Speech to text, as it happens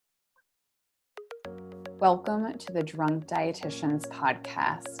Welcome to the Drunk Dietitians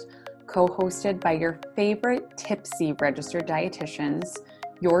podcast, co-hosted by your favorite tipsy registered dietitians,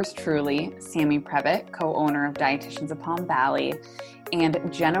 yours truly, Sammy Previtt, co-owner of Dietitians of Palm Valley, and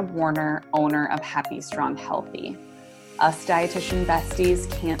Jenna Warner, owner of Happy Strong Healthy. Us dietitian besties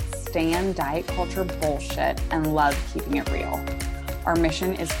can't stand diet culture bullshit and love keeping it real. Our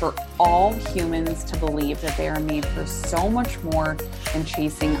mission is for all humans to believe that they are made for so much more than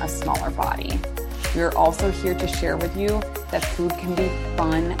chasing a smaller body. We are also here to share with you that food can be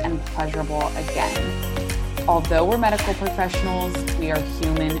fun and pleasurable again. Although we're medical professionals, we are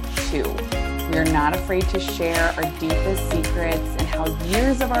human too. We are not afraid to share our deepest secrets and how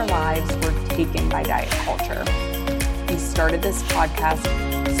years of our lives were taken by diet culture. We started this podcast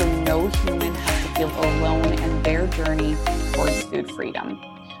so no human has to feel alone in their journey towards food freedom.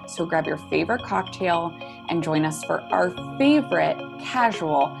 So grab your favorite cocktail and join us for our favorite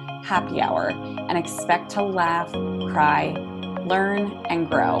casual happy hour and expect to laugh, cry, learn, and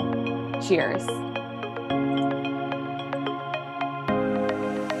grow. Cheers.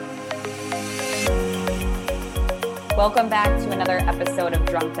 Welcome back to another episode of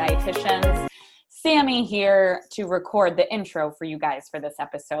Drunk Dietitians. Sammy here to record the intro for you guys for this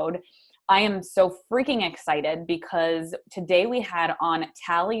episode. I am so freaking excited because today we had on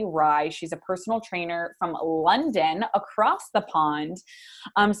Tally Rye. She's a personal trainer from London, across the pond.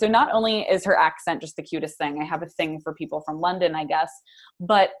 So not only is her accent just the cutest thing, I have a thing for people from London, I guess,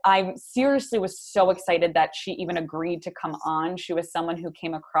 but I seriously was so excited that she even agreed to come on. She was someone who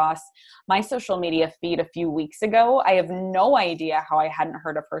came across my social media feed a few weeks ago. I have no idea how I hadn't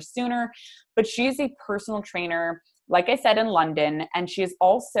heard of her sooner, but she's a personal trainer, like I said, in London, and she is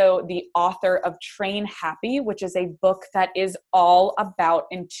also the author of Train Happy, which is a book that is all about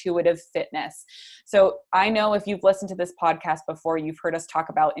intuitive fitness. So I know if you've listened to this podcast before, you've heard us talk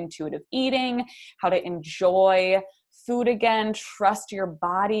about intuitive eating, how to enjoy food again, trust your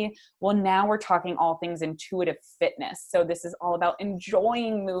body. Well, now we're talking all things intuitive fitness. So this is all about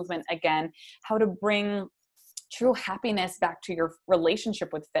enjoying movement again, how to bring true happiness back to your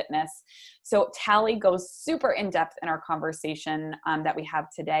relationship with fitness. So Tally goes super in depth in our conversation that we have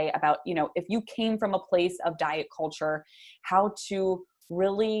today about, if you came from a place of diet culture, how to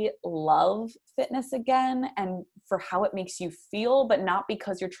really love fitness again and for how it makes you feel, but not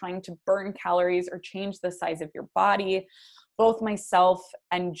because you're trying to burn calories or change the size of your body. Both myself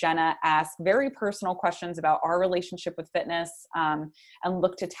and Jenna ask very personal questions about our relationship with fitness and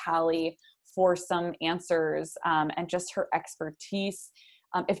look to Tally for some answers and just her expertise.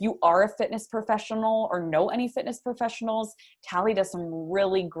 If you are a fitness professional or know any fitness professionals, Tally does some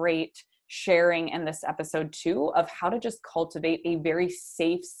really great sharing in this episode too of how to just cultivate a very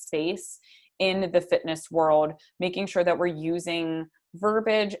safe space in the fitness world, making sure that we're using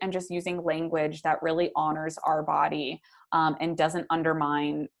verbiage and just using language that really honors our body and doesn't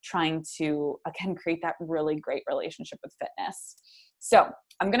undermine trying to, again, create that really great relationship with fitness. So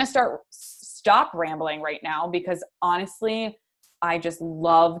I'm going to stop rambling right now because honestly, I just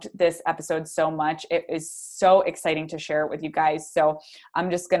loved this episode so much. It is so exciting to share it with you guys. So I'm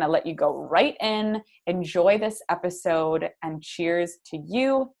just going to let you go right in, enjoy this episode, and cheers to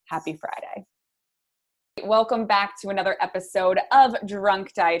you. Happy Friday. Welcome back to another episode of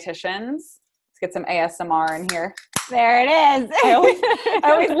Drunk Dietitians. Let's get some ASMR in here. There it is. I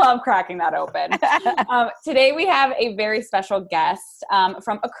always love cracking that open. Today we have a very special guest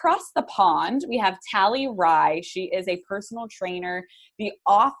from across the pond. We have Tally Rye. She is a personal trainer, the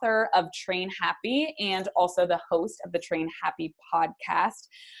author of Train Happy, and also the host of the Train Happy podcast.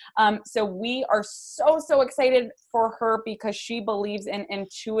 So we are so excited for her because she believes in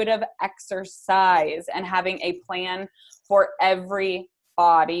intuitive exercise and having a plan for every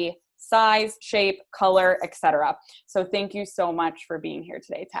body size, shape, color, etc. So thank you so much for being here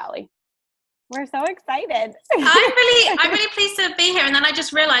today, Tally. We're so excited. I'm really pleased to be here. And then I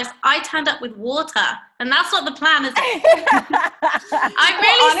just realized I turned up with water, and that's not the plan, is it? I'm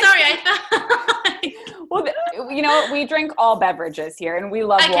really sorry. Well, we drink all beverages here, and we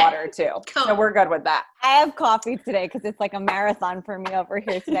love water too. Cool. So we're good with that. I have coffee today because it's like a marathon for me over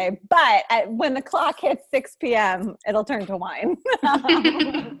here today. But when the clock hits 6 p.m., it'll turn to wine.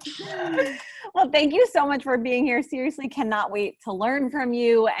 Well, thank you so much for being here. Seriously, cannot wait to learn from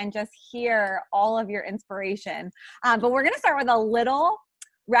you and just hear all of your inspiration. But we're going to start with a little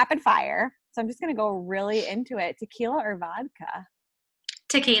rapid fire. So I'm just going to go really into it. Tequila or vodka?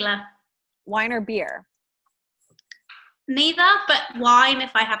 Tequila. Wine or beer? Neither, but wine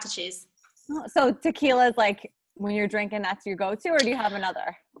if I have to choose. So tequila is like when you're drinking, that's your go-to, or do you have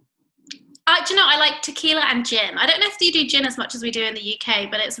another? Do you know, I like tequila and gin. I don't know if you do gin as much as we do in the UK,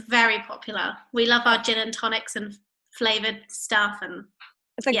 but it's very popular. We love our gin and tonics and flavored stuff, and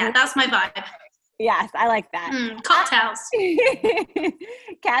that's my vibe. Yes, I like that. Cocktails.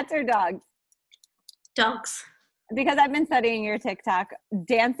 Cats or dogs? Dogs. Because I've been studying your TikTok,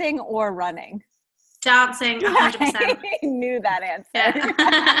 dancing or running? Dancing, 100%. I knew that answer.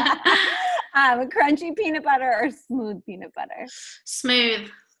 Yeah. Crunchy peanut butter or smooth peanut butter? Smooth.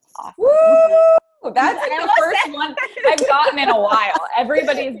 Awesome. Woo! That's like the first one I've gotten in a while.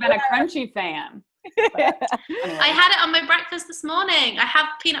 Everybody's been a crunchy fan. Anyway. I had it on my breakfast this morning. I have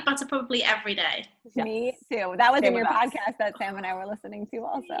peanut butter probably every day. Me too. That was in your podcast that Sam and I were listening to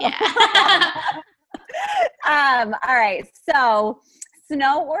also. Yeah. All right. So,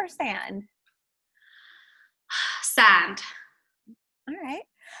 snow or sand? Sand. All right.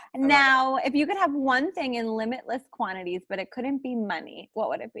 Now, if you could have one thing in limitless quantities, but it couldn't be money, what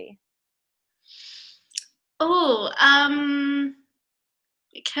would it be?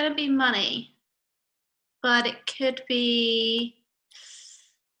 It couldn't be money, but it could be,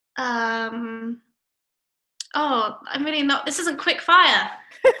 I'm really not, this isn't quick fire.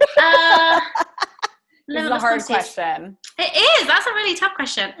 This is a hard question. It is. That's a really tough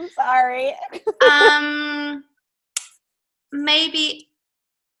question. I'm sorry. Maybe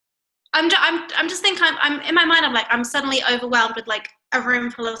I'm just thinking I'm in my mind I'm suddenly overwhelmed with like a room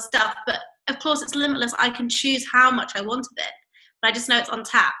full of stuff, but of course it's limitless. I can choose how much I want of it, but I just know it's on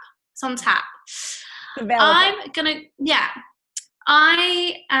tap. It's on tap. Available. I'm trying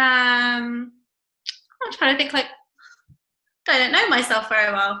to think, like, I don't know myself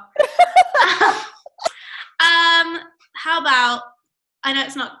very well. How about, I know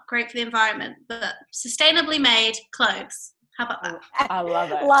it's not great for the environment, but sustainably made clothes. How about that? I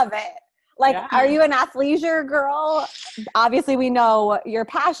love it. Love it. Like, Are you an athleisure girl? Obviously, we know your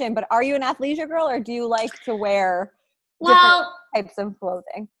passion, but are you an athleisure girl, or do you like to wear different types of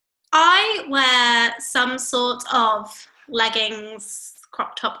clothing? I wear some sort of leggings,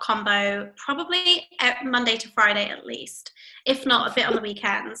 crop top combo, probably Monday to Friday at least, if not a bit on the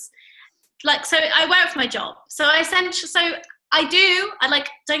weekends. Like, so I wear it for my job. So don't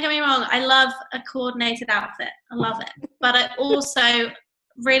get me wrong, I love a coordinated outfit. I love it. But I also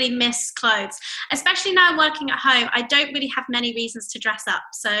really miss clothes. Especially now I'm working at home, I don't really have many reasons to dress up.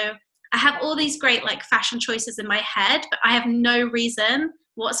 So I have all these great like fashion choices in my head, but I have no reason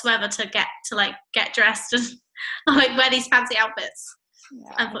whatsoever to get dressed and like wear these fancy outfits,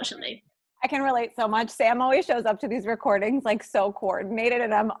 unfortunately. I can relate so much. Sam always shows up to these recordings like so coordinated,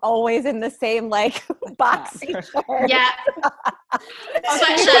 and I'm always in the same like boxy shirt. Yeah.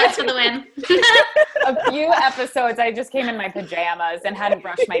 Sweatshirts for the win. A few episodes I just came in my pajamas and hadn't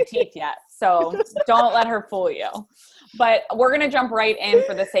brushed my teeth yet. So don't let her fool you. But we're going to jump right in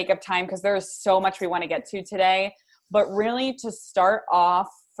for the sake of time because there's so much we want to get to today. But really, to start off,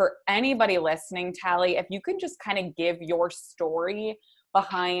 for anybody listening, Tally, if you could just kind of give your story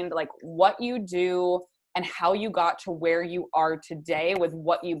behind like what you do and how you got to where you are today with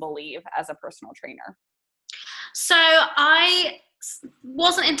what you believe as a personal trainer. So I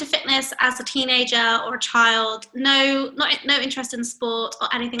wasn't into fitness as a teenager or a child. No interest in sport or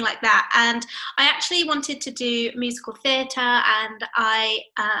anything like that. And I actually wanted to do musical theatre, and I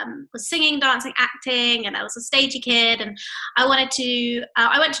was singing, dancing, acting, and I was a stagey kid. And I went to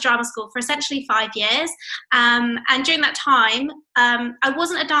drama school for essentially 5 years. And during that time, I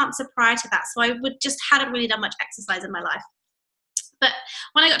wasn't a dancer prior to that, so I hadn't really done much exercise in my life. But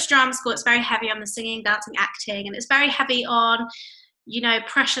when I got to drama school, it's very heavy on the singing, dancing, acting, and it's very heavy on,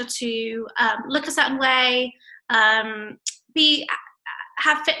 pressure to look a certain way, have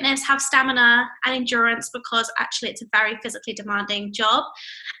fitness, have stamina and endurance, because actually it's a very physically demanding job.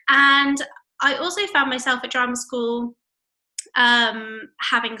 And I also found myself at drama school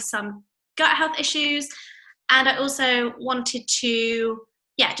having some gut health issues, and I also wanted to,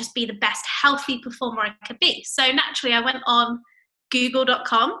 just be the best healthy performer I could be. So naturally, I went on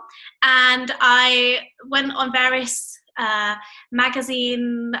Google.com and I went on various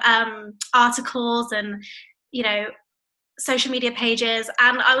magazine articles and social media pages,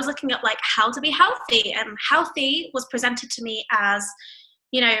 and I was looking up like how to be healthy, and healthy was presented to me as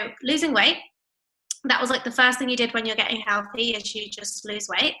losing weight. That was like the first thing you did when you're getting healthy, is you just lose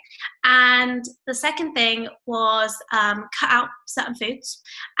weight. And the second thing was cut out certain foods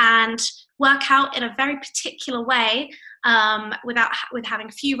and work out in a very particular way, with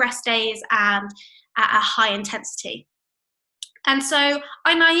having few rest days and at a high intensity. And so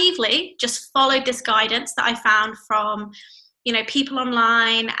I naively just followed this guidance that I found from, people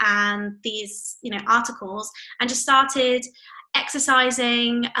online and these, articles, and just started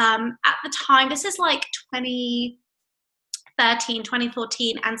exercising. At the time, this is like 2013,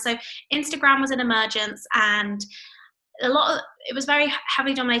 2014. And so Instagram was in emergence, and it was very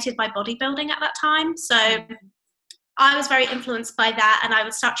heavily dominated by bodybuilding at that time. So I was very influenced by that, and I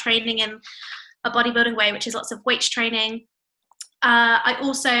would start training in a bodybuilding way, which is lots of weights training. I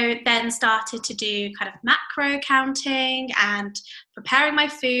also then started to do kind of macro counting and preparing my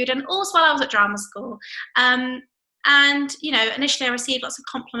food, and also while I was at drama school. And, you know, initially I received lots of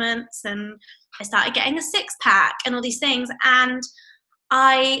compliments, and I started getting a six-pack and all these things. And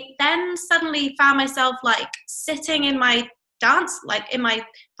I then suddenly found myself like sitting in my dance, like in my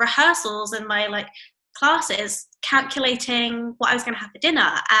rehearsals and my like classes, calculating what I was going to have for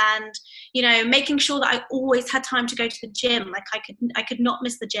dinner, and, you know, making sure that I always had time to go to the gym. Like I could not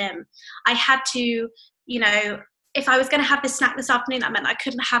miss the gym. I had to, you know, if I was going to have this snack this afternoon, that meant I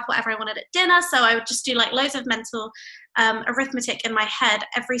couldn't have whatever I wanted at dinner. So I would just do like loads of mental arithmetic in my head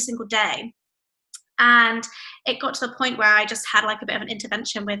every single day. And it got to the point where I just had like a bit of an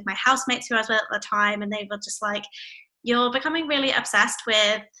intervention with my housemates who I was with at the time. And they were just like, you're becoming really obsessed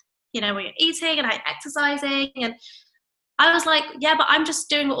with, you know, what you're eating and how you're exercising. And I was like, yeah, but I'm just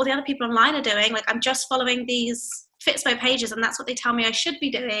doing what all the other people online are doing. Like, I'm just following these Fitspo pages, and that's what they tell me I should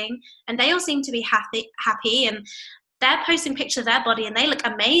be doing. And they all seem to be happy, and they're posting pictures of their body, and they look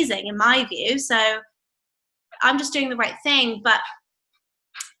amazing in my view. So I'm just doing the right thing. But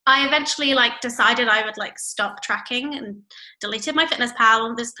I eventually like decided I would like stop tracking and deleted my MyFitnessPal,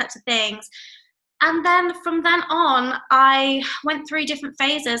 all those types of things. And then from then on, I went through different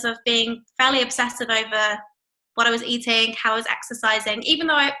phases of being fairly obsessive over what I was eating, how I was exercising. Even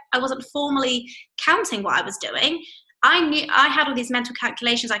though I wasn't formally counting what I was doing, I knew I had all these mental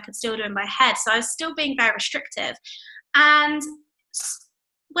calculations I could still do in my head. So I was still being very restrictive. And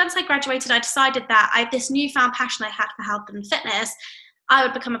once I graduated, I decided that this newfound passion I had for health and fitness, I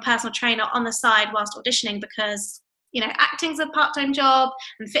would become a personal trainer on the side whilst auditioning, because, you know, acting's a part-time job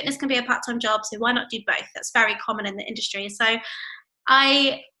and fitness can be a part-time job. So why not do both? That's very common in the industry. So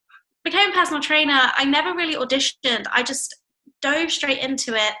I became a personal trainer. I never really auditioned. I just dove straight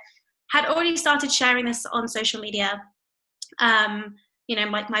into it. Had already started sharing this on social media, you know,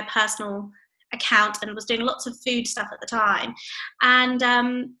 my personal account, and was doing lots of food stuff at the time. And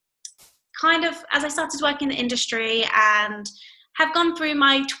kind of as I started working in the industry and have gone through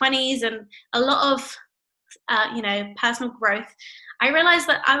my 20s and a lot of you know, personal growth, I realized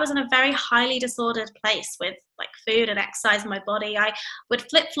that I was in a very highly disordered place with like food and exercise in my body. I would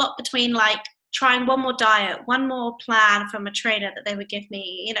flip-flop between like trying one more diet, one more plan from a trainer that they would give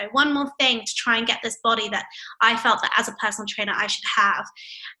me, you know, one more thing to try and get this body that I felt that as a personal trainer I should have.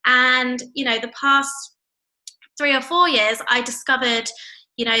 And, you know, the past 3 or 4 years, I discovered,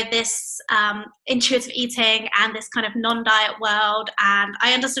 you know, this intuitive eating and this kind of non-diet world. And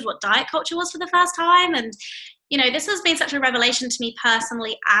I understood what diet culture was for the first time. And, you know, this has been such a revelation to me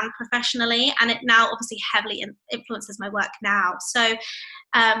personally and professionally. And it now obviously heavily influences my work now. So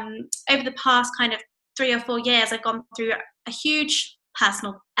over the past kind of 3 or 4 years, I've gone through a huge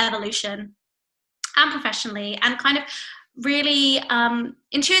personal evolution and professionally, and kind of really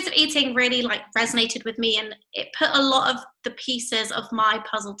intuitive eating really like resonated with me, and it put a lot of the pieces of my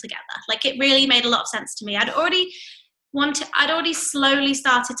puzzle together. Like, it really made a lot of sense to me. I'd already slowly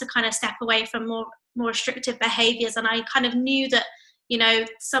started to kind of step away from more restrictive behaviors, and I kind of knew that, you know,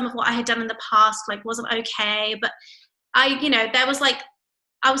 some of what I had done in the past like wasn't okay, but you know, there was like,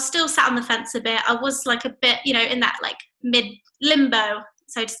 I was still sat on the fence a bit. I was like a bit, you know, in that like mid limbo,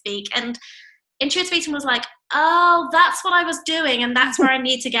 so to speak. And intuitive eating was like, oh, that's what I was doing, and that's where I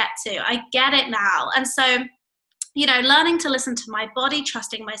need to get to. I get it now. And so, you know, learning to listen to my body,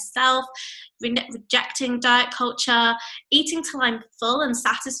 trusting myself, rejecting diet culture, eating till I'm full and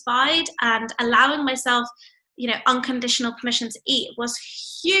satisfied, and allowing myself, you know, unconditional permission to eat was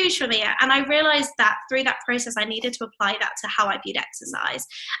huge for me. And I realized that through that process, I needed to apply that to how I viewed exercise.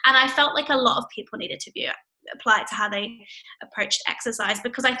 And I felt like a lot of people needed to apply it to how they approached exercise,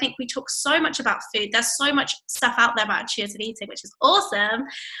 because I think we talk so much about food. There's so much stuff out there about intuitive eating, which is awesome.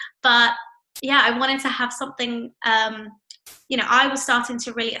 But yeah, I wanted to have something, you know, I was starting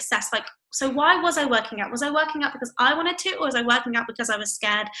to really assess, like, so why was I working out? Was I working out because I wanted to, or was I working out because I was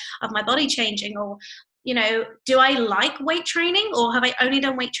scared of my body changing? Or, you know, do I like weight training, or have I only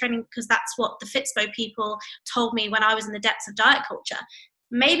done weight training because that's what the Fitspo people told me when I was in the depths of diet culture?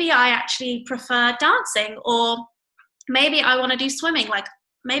 Maybe I actually prefer dancing, or maybe I want to do swimming. Like,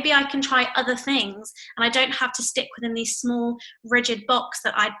 maybe I can try other things, and I don't have to stick within these small, rigid box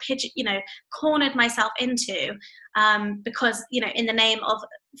that I'd cornered myself into, because, you know, in the name of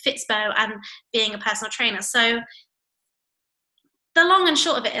Fitspo and being a personal trainer. So the long and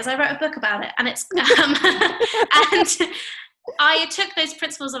short of it is I wrote a book about it, and it's and I took those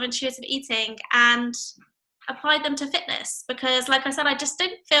principles of intuitive eating and applied them to fitness, because like I said, I just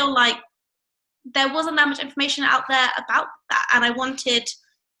didn't feel like there wasn't that much information out there about that. And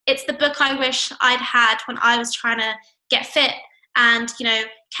it's the book I wish I'd had when I was trying to get fit and,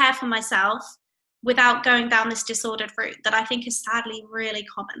 care for myself without going down this disordered route that I think is sadly really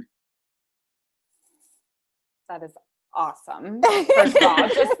common. That is awesome. First of all,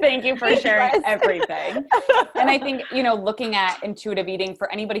 just thank you for sharing everything. And I think, looking at intuitive eating,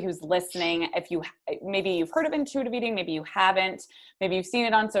 for anybody who's listening, maybe you've heard of intuitive eating, maybe you haven't, maybe you've seen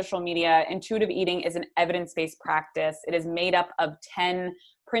it on social media. Intuitive eating is an evidence-based practice. It is made up of 10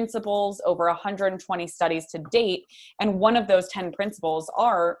 principles, over 120 studies to date. And one of those 10 principles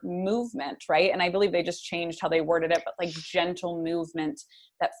are movement, right? And I believe they just changed how they worded it, but like gentle movement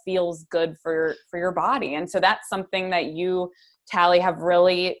that feels good for your body. And so that's something that you, Tally, have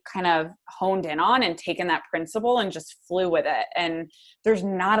really kind of honed in on and taken that principle and just flew with it. And there's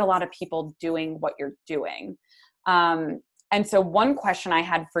not a lot of people doing what you're doing. And so one question I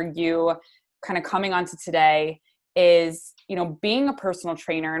had for you kind of coming onto today is, being a personal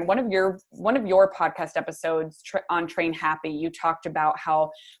trainer, and one of your podcast episodes on Train Happy, you talked about how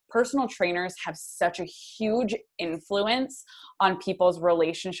personal trainers have such a huge influence on people's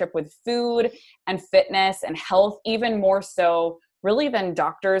relationship with food and fitness and health, even more so really than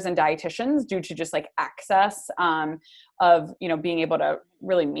doctors and dietitians, due to just like access of, being able to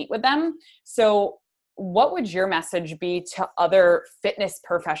really meet with them. So what would your message be to other fitness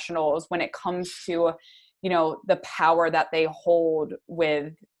professionals when it comes to the power that they hold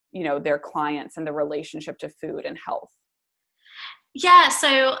with, their clients and the relationship to food and health? Yeah.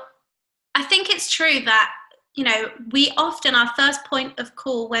 So I think it's true that, we often, our first point of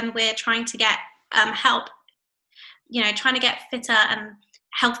call when we're trying to get help, trying to get fitter and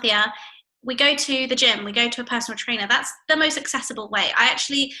healthier, we go to the gym, we go to a personal trainer. That's the most accessible way. I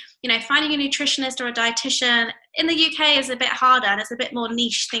actually, finding a nutritionist or a dietitian in the UK is a bit harder, and it's a bit more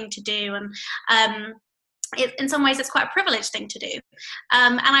niche thing to do. And, in some ways, it's quite a privileged thing to do.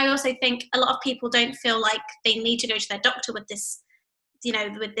 And I also think a lot of people don't feel like they need to go to their doctor with this,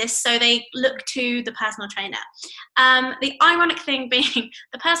 so they look to the personal trainer. The ironic thing being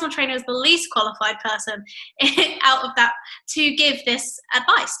the personal trainer is the least qualified person out of that to give this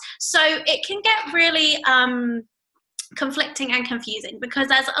advice. So it can get really conflicting and confusing, because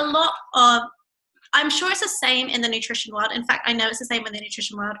there's a lot of, I'm sure it's the same in the nutrition world. In fact, I know it's the same in the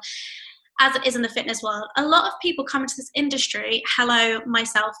nutrition world as it is in the fitness world. A lot of people come into this industry, hello,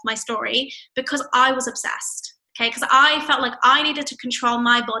 myself, my story, because I was obsessed, okay? Because I felt like I needed to control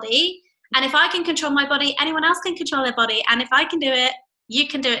my body. And if I can control my body, anyone else can control their body. And if I can do it, you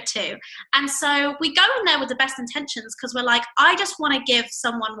can do it too. And so we go in there with the best intentions, because we're like, I just want to give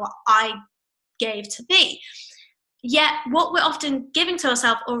someone what I gave to me. Yet what we're often giving to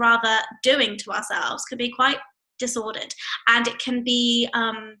ourselves, or rather doing to ourselves, can be quite disordered. And it can be,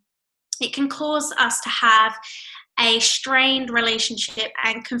 it can cause us to have a strained relationship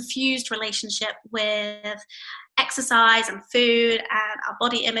and confused relationship with exercise and food and our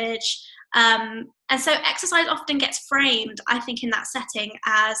body image. And so exercise often gets framed, I think, in that setting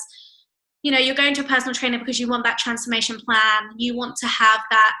as, you're going to a personal trainer because you want that transformation plan. You want to have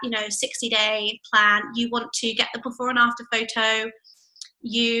that, 60-day plan. You want to get the before and after photo.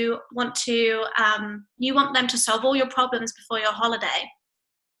 You want them to solve all your problems before your holiday.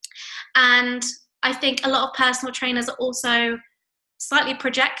 And I think a lot of personal trainers are also slightly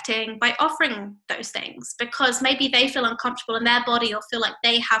projecting by offering those things, because maybe they feel uncomfortable in their body, or feel like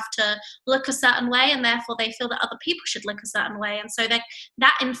they have to look a certain way, and therefore they feel that other people should look a certain way. And so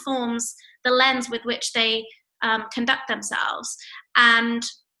that informs the lens with which they conduct themselves. And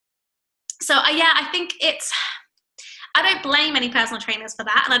so, I think I don't blame any personal trainers for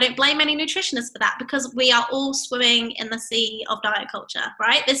that, and I don't blame any nutritionists for that, because we are all swimming in the sea of diet culture,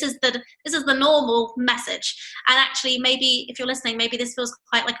 right? This is the normal message. And actually, maybe if you're listening, maybe this feels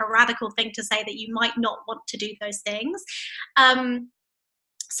quite like a radical thing to say, that you might not want to do those things.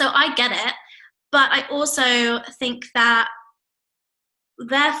 So I get it, but I also think that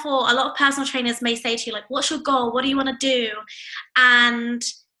therefore a lot of personal trainers may say to you, like, what's your goal? What do you want to do? And,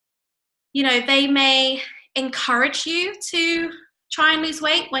 they may encourage you to try and lose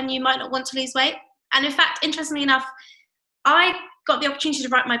weight when you might not want to lose weight. And in fact, interestingly enough, I got the opportunity to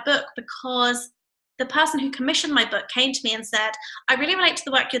write my book because the person who commissioned my book came to me and said, I really relate to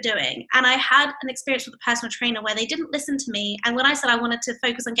the work you're doing. And I had an experience with a personal trainer where they didn't listen to me. And when I said I wanted to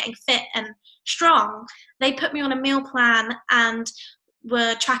focus on getting fit and strong, they put me on a meal plan and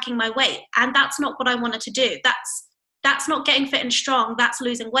were tracking my weight. And that's not what I wanted to do. That's that's not getting fit and strong, that's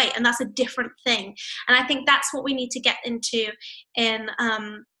losing weight, and that's a different thing. And I think that's what we need to get into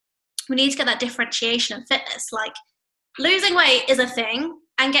we need to get that differentiation in fitness. Like, losing weight is a thing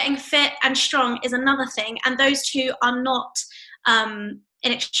and getting fit and strong is another thing, and those two are not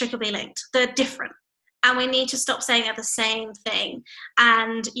inextricably linked. They're different, and we need to stop saying they're the same thing.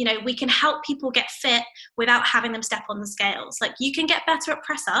 And we can help people get fit without having them step on the scales. Like, you can get better at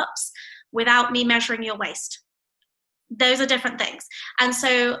press ups without me measuring your waist. Those are different things. And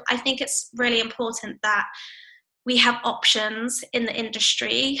so I think it's really important that we have options in the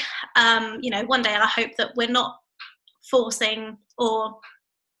industry. One day I hope that we're not forcing or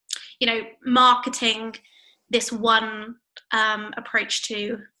marketing this one approach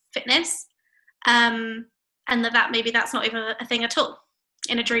to fitness, and that maybe that's not even a thing at all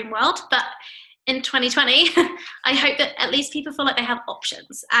in a dream world. But in 2020 I hope that at least people feel like they have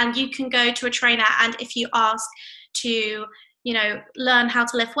options, and you can go to a trainer, and if you ask to learn how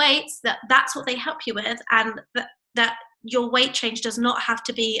to lift weights, that's what they help you with, and that your weight change does not have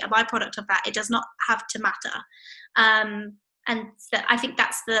to be a byproduct of that. It does not have to matter. And I think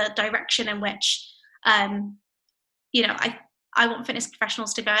that's the direction in which I want fitness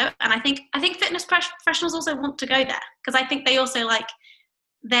professionals to go, and I think fitness professionals also want to go there, because I think they also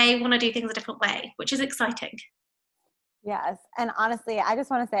they want to do things a different way, which is exciting. Yes. And honestly, I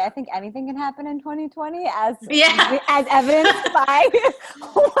just want to say, I think anything can happen in 2020 as evidenced by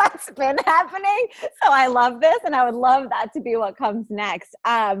what's been happening. So I love this, and I would love that to be what comes next.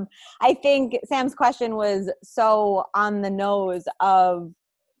 I think Sam's question was so on the nose of,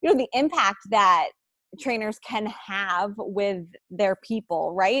 the impact that trainers can have with their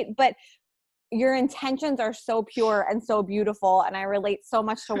people, right? But your intentions are so pure and so beautiful, and I relate so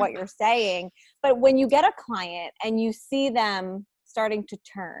much to what you're saying. But when you get a client and you see them starting to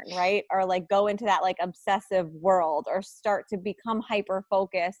turn, right, or go into that obsessive world, or start to become hyper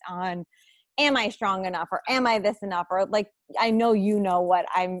focused on, am I strong enough, or am I this enough, or I know what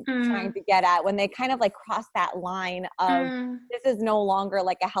I'm trying to get at, when they kind of cross that line of this is no longer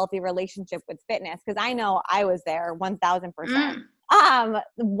a healthy relationship with fitness, because I know I was there 1000%.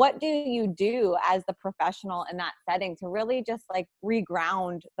 What do you do as the professional in that setting to really just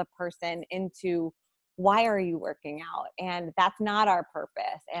reground the person into, why are you working out? And that's not our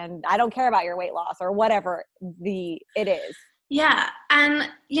purpose. And I don't care about your weight loss, or whatever it is. Yeah. And,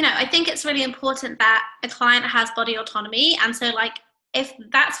 I think it's really important that a client has body autonomy. And so if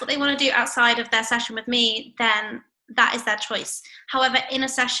that's what they want to do outside of their session with me, then that is their choice. However, in a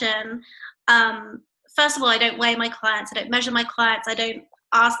session, first of all, I don't weigh my clients. I don't measure my clients. I don't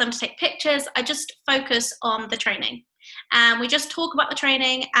ask them to take pictures. I just focus on the training. And we just talk about the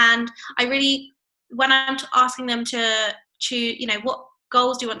training. And I really, when I'm asking them to what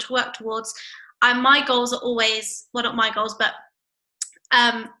goals do you want to work towards, my goals are always, well, not my goals, but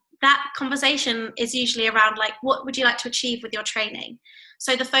that conversation is usually around what would you like to achieve with your training?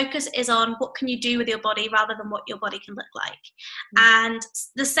 So the focus is on what can you do with your body rather than what your body can look like. And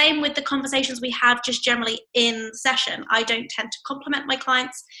the same with the conversations we have just generally in session. I don't tend to compliment my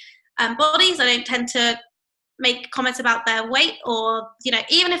clients' bodies. I don't tend to make comments about their weight, or,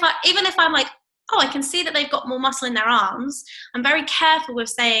 even if I'm oh, I can see that they've got more muscle in their arms, I'm very careful with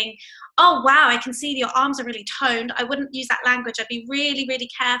saying, oh, wow, I can see your arms are really toned. I wouldn't use that language. I'd be really, really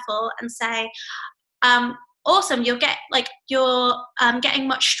careful and say, awesome, you're getting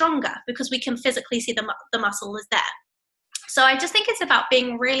much stronger, because we can physically see the muscle is there. So I just think it's about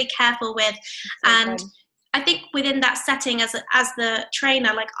being really careful with, and I think within that setting as the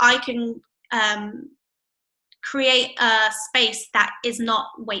trainer, I can create a space that is not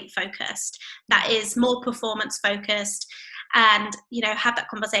weight focused, that is more performance focused, and have that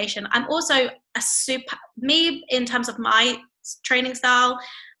conversation. I'm also me in terms of my training style,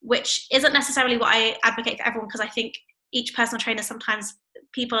 which isn't necessarily what I advocate for everyone, because I think each personal trainer, sometimes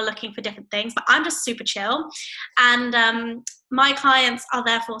people are looking for different things, but I'm just super chill, and my clients are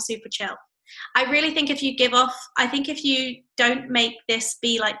therefore super chill. I really think if you don't make this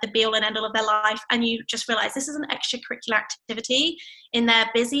be the be all and end all of their life, and you just realize this is an extracurricular activity in their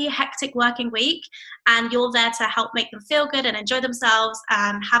busy, hectic working week, and you're there to help make them feel good and enjoy themselves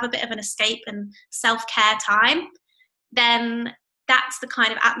and have a bit of an escape and self-care time, then that's the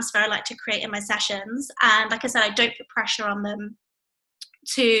kind of atmosphere I like to create in my sessions. And like I said, I don't put pressure on them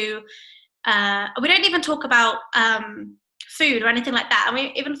to, we don't even talk about food or anything like that. I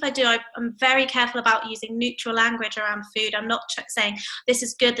mean, even if I do, I'm very careful about using neutral language around food. I'm not saying this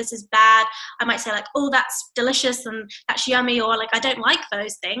is good, this is bad. I might say oh, that's delicious and that's yummy, or I don't like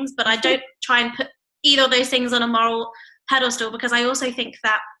those things, but I don't try and put either of those things on a moral pedestal, because I also think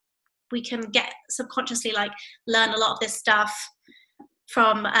that we can get subconsciously like learn a lot of this stuff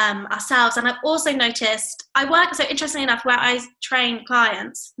from ourselves. And I've also noticed so interestingly enough, where I train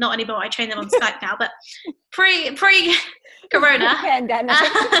clients, not anymore, I train them on Skype now, but pre-corona,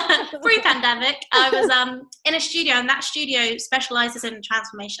 pre-pandemic, I was in a studio, and that studio specializes in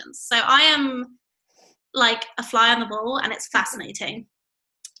transformations. So I am like a fly on the wall, and it's fascinating.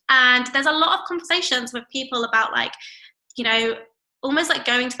 And there's a lot of conversations with people about like, you know, almost like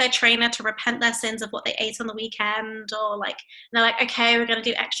going to their trainer to repent their sins of what they ate on the weekend, or like they're like, okay, we're going to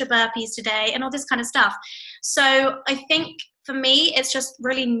do extra burpees today, and all this kind of stuff. So I think for me, it's just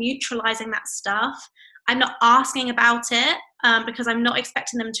really neutralizing that stuff. I'm not asking about it because I'm not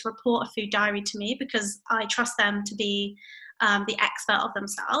expecting them to report a food diary to me, because I trust them to be the expert of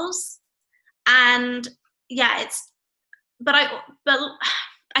themselves. And yeah, but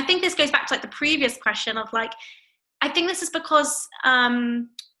I think this goes back to like the previous question of like, I think this is because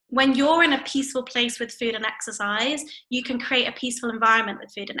when you're in a peaceful place with food and exercise, you can create a peaceful environment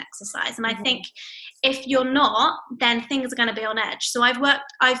with food and exercise. And I think if you're not, then things are going to be on edge. So I've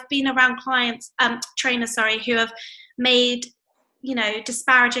been around trainers, who have made, you know,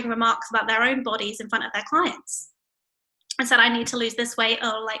 disparaging remarks about their own bodies in front of their clients and said, I need to lose this weight,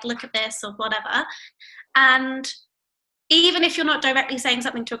 or like, look at this, or whatever. And even if you're not directly saying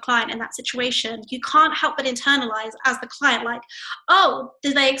something to a client in that situation, you can't help but internalize as the client, like, oh,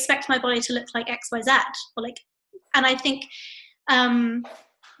 do they expect my body to look like X, Y, Z? Or like, and I think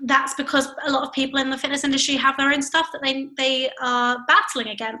that's because a lot of people in the fitness industry have their own stuff that they are battling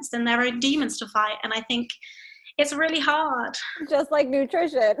against, and their own demons to fight. And I think it's really hard. Just like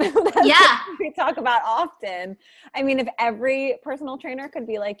nutrition. That's what we talk about often. I mean, if every personal trainer could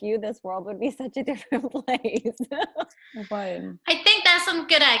be like you, this world would be such a different place. I think there's some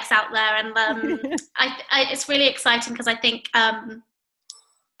good eggs out there, and it's really exciting, because I think I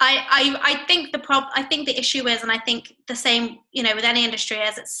think the issue is, and I think the same, you know, with any industry,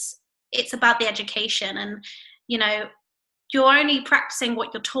 is it's about the education, and you know, you're only practicing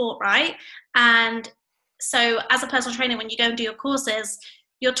what you're taught, right? And so as a personal trainer, when you go and do your courses,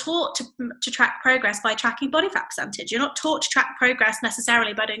 you're taught to track progress by tracking body fat percentage. You're not taught to track progress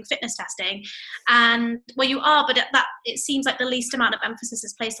necessarily by doing fitness testing. And well, you are, but it seems like the least amount of emphasis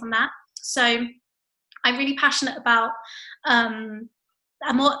is placed on that. So I'm really passionate about that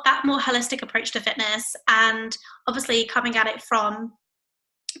more holistic approach to fitness, and obviously coming at it from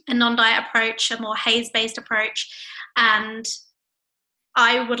a non-diet approach, a more HAES-based approach. And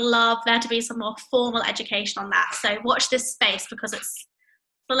I would love there to be some more formal education on that. So watch this space, because it's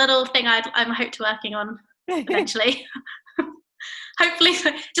the little thing I'm hope to working on eventually. Hopefully,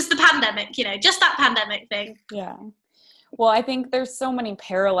 just the pandemic, you know, just that pandemic thing. Yeah. Well, I think there's so many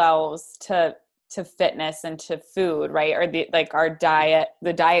parallels to fitness and to food, right? Or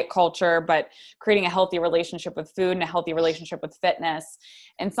the diet culture, but creating a healthy relationship with food and a healthy relationship with fitness.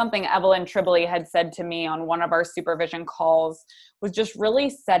 And something Evelyn Tribole had said to me on one of our supervision calls was just really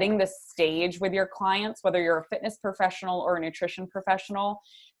setting the stage with your clients, whether you're a fitness professional or a nutrition professional,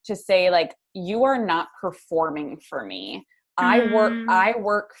 to say like, you are not performing for me. I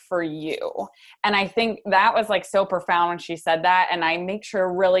work for you. And I think that was like so profound when she said that. And I make sure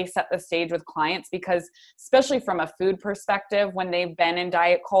to really set the stage with clients, because especially from a food perspective, when they've been in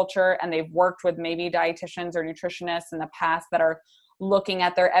diet culture and they've worked with maybe dietitians or nutritionists in the past that are looking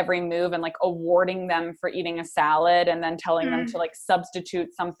at their every move and like awarding them for eating a salad and then telling them to like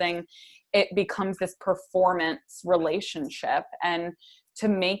substitute something, it becomes this performance relationship. And to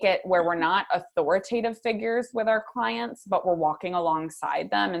make it where we're not authoritative figures with our clients, but we're walking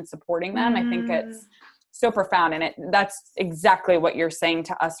alongside them and supporting them. I think it's so profound. And that's exactly what you're saying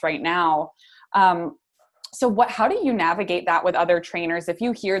to us right now. So how do you navigate that with other trainers? If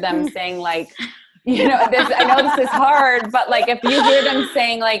you hear them saying like, you know, I know this is hard, but like, if you hear them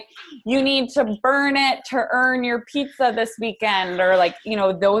saying like, you need to burn it to earn your pizza this weekend, or like, you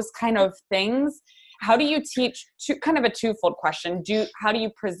know, those kind of things, how do you teach kind of a twofold question? How do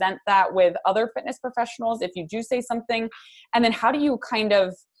you present that with other fitness professionals if you do say something? And then how do you kind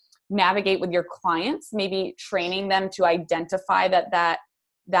of navigate with your clients, maybe training them to identify that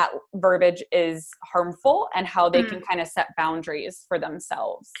verbiage is harmful and how they can kind of set boundaries for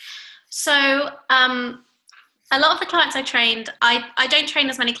themselves? So a lot of the clients I trained, I don't train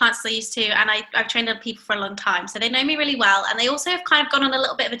as many clients as I used to, and I've trained other people for a long time, so they know me really well, and they also have kind of gone on a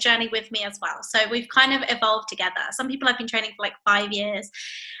little bit of a journey with me as well. So we've kind of evolved together. Some people I've been training for like 5 years,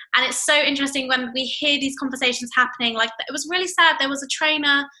 and it's so interesting when we hear these conversations happening. Like, it was really sad. There was a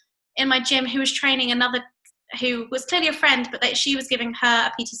trainer in my gym who was training another who was clearly a friend, but she was giving her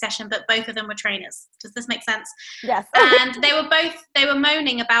a PT session, but both of them were trainers. Does this make sense? Yes. And they were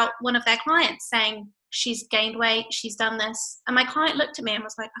moaning about one of their clients, saying, she's gained weight, she's done this. And my client looked at me and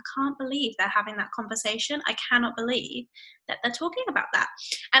was like, I can't believe they're having that conversation. I cannot believe that they're talking about that.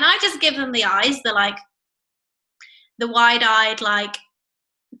 And I just give them the eyes, the wide-eyed, like,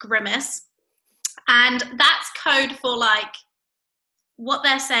 grimace. And that's code for, like, what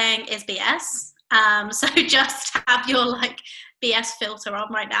they're saying is BS. So just have your, like, BS filter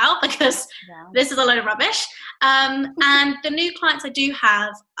on right now, because this is a load of rubbish. And the new clients I do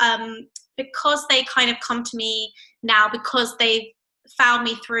have, because they kind of come to me now because they've found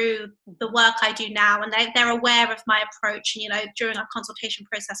me through the work I do now, and they're aware of my approach. And, you know, during our consultation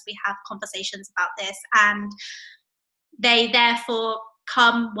process, we have conversations about this, and they therefore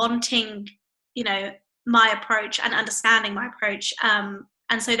come wanting, you know, my approach and understanding my approach.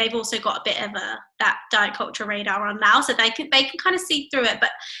 And so they've also got a bit of that diet culture radar on now, so they can kind of see through it.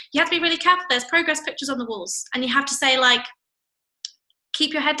 But you have to be really careful. There's progress pictures on the walls, and you have to say, like,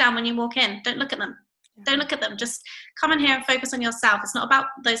 keep your head down when you walk in. Don't look at them. Don't look at them. Just come in here and focus on yourself. It's not about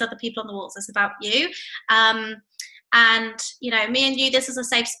those other people on the walls. It's about you. And, you know, me and you, this is a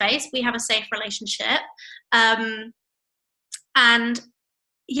safe space. We have a safe relationship. And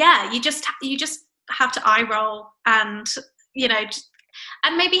yeah, you just have to eye roll and, you know,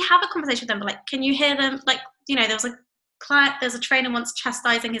 and maybe have a conversation with them. But, like, can you hear them? Like, you know, there's a trainer once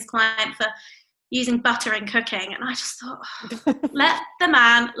chastising his client for using butter in cooking, and I just thought, let the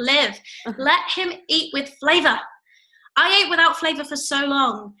man live. Let him eat with flavor. I ate without flavor for so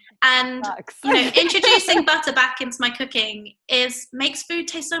long, and you know, introducing butter back into my cooking makes food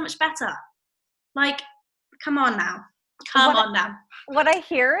taste so much better. Like, come on now. What I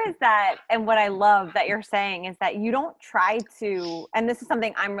hear is that, and what I love that you're saying is that you don't try to, and this is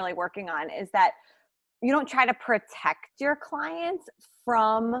something I'm really working on, is that you don't try to protect your clients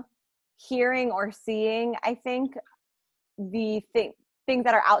from hearing or seeing, I think, the things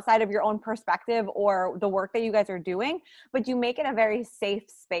that are outside of your own perspective or the work that you guys are doing, but you make it a very safe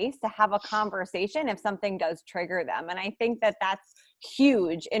space to have a conversation if something does trigger them. And I think that that's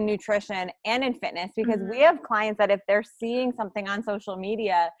huge in nutrition and in fitness, because we have clients that if they're seeing something on social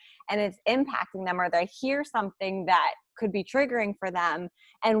media and it's impacting them, or they hear something that could be triggering for them,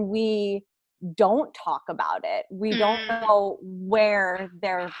 and we don't talk about it, we don't know where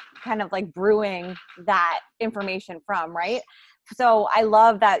they're kind of like brewing that information from, right? So I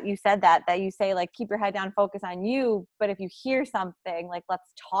love that you said that you say, like, keep your head down, focus on you. But if you hear something, like,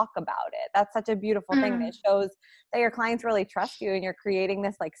 let's talk about it. That's such a beautiful thing that shows that your clients really trust you, and you're creating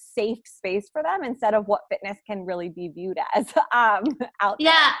this, like, safe space for them instead of what fitness can really be viewed as out there.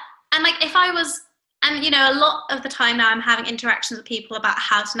 Yeah. And, like, if I was, and, you know, a lot of the time now I'm having interactions with people about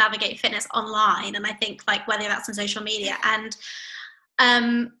how to navigate fitness online. And I think, like, whether that's on social media, and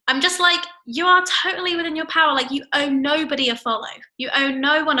I'm just like, you are totally within your power. Like, you owe nobody a follow. You owe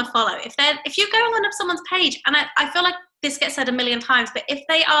no one a follow. If you're going on someone's page, and I feel like this gets said a million times, but if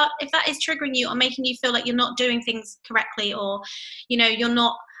that is triggering you or making you feel like you're not doing things correctly, or, you know, you're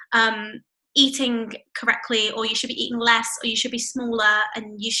not eating correctly, or you should be eating less, or you should be smaller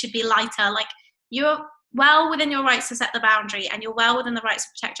and you should be lighter, like, you're well within your rights to set the boundary, and you're well within the rights to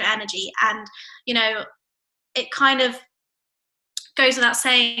protect your energy. And, you know, it kind of goes without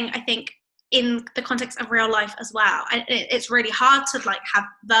saying, I think, in the context of real life as well. It's really hard to, like, have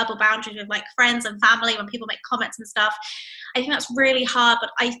verbal boundaries with, like, friends and family when people make comments and stuff. I think that's really hard.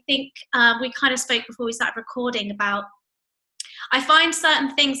 But I think we kind of spoke before we started recording about, I find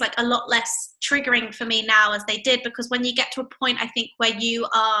certain things, like, a lot less triggering for me now as they did, because when you get to a point, I think, where you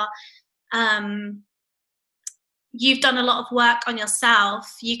are you've done a lot of work on yourself,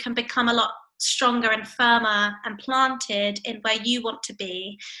 you can become a lot stronger and firmer and planted in where you want to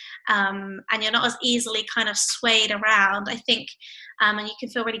be, and you're not as easily kind of swayed around, I think, and you can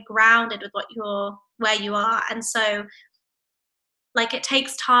feel really grounded with where you are. And so, like, it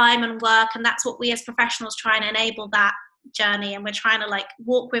takes time and work, and that's what we as professionals try and enable that journey, and we're trying to, like,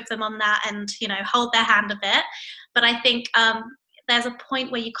 walk with them on that and, you know, hold their hand a bit. But I think there's a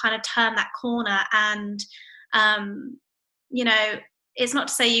point where you kind of turn that corner, and you know, it's not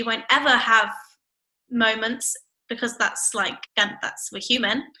to say you won't ever have moments, because that's, like, we're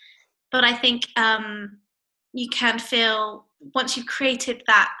human. But I think you can feel, once you've created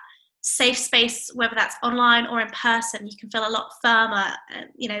that safe space, whether that's online or in person, you can feel a lot firmer,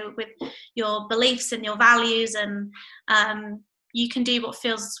 you know, with your beliefs and your values, and you can do what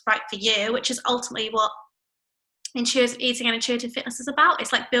feels right for you, which is ultimately what intuitive eating and intuitive fitness is about.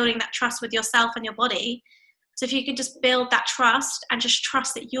 It's like building that trust with yourself and your body. So if you can just build that trust and just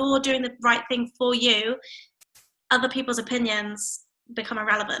trust that you're doing the right thing for you, other people's opinions become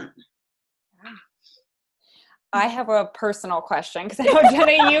irrelevant. I have a personal question because I know,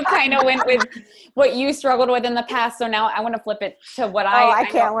 Jenna, you kind of went with what you struggled with in the past. So now I want to flip it to what I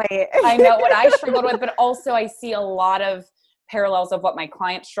can't wait. I know what I struggled with, but also I see a lot of parallels of what my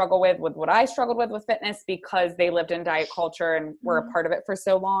clients struggle with what I struggled with fitness, because they lived in diet culture and were a part of it for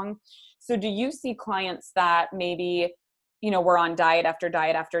so long. So do you see clients that maybe, were on diet after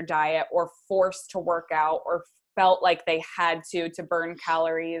diet after diet, or forced to work out, or felt like they had to burn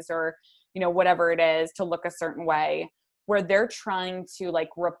calories, or whatever it is, to look a certain way, where they're trying to like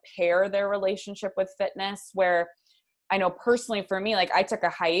repair their relationship with fitness? Where I know personally for me, like I took a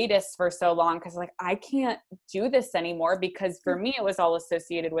hiatus for so long because like I can't do this anymore, because for me it was all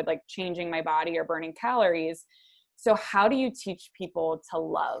associated with like changing my body or burning calories. So how do you teach people to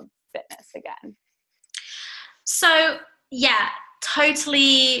love fitness again? So yeah,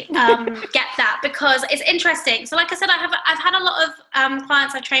 totally get that, because it's interesting. So like I said, I've had a lot of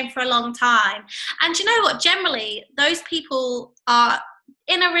clients I've trained for a long time, and you know what, generally those people are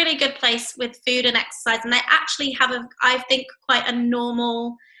in a really good place with food and exercise, and they actually have I think quite a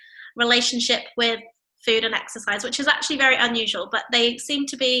normal relationship with food and exercise, which is actually very unusual, but they seem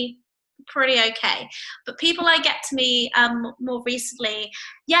to be pretty okay. But people I get to meet more recently,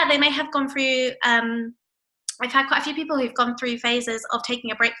 yeah, they may have gone through I've had quite a few people who've gone through phases of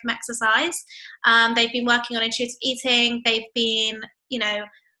taking a break from exercise. They've been working on intuitive eating. They've been,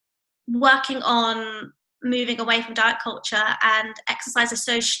 working on moving away from diet culture, and exercise is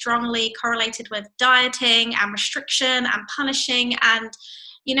so strongly correlated with dieting and restriction and punishing. And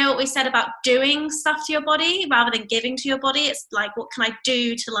you know what we said about doing stuff to your body rather than giving to your body? It's like, what can I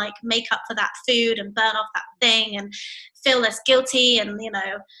do to like make up for that food and burn off that thing and feel less guilty and,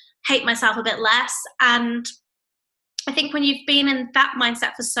 hate myself a bit less? And I think when you've been in that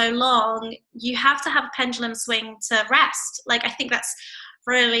mindset for so long, you have to have a pendulum swing to rest. Like, I think that's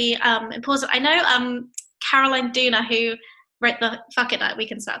really important. I know Caroline Duna, who wrote the Fuck It Night, We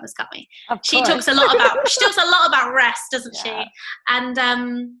Can Start This, Can't We? She talks a lot about rest, doesn't she? And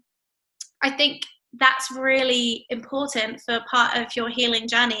I think that's really important for part of your healing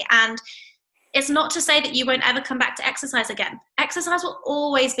journey. And it's not to say that you won't ever come back to exercise again. Exercise will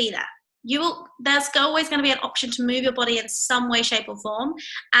always be there. There's always going to be an option to move your body in some way, shape, or form.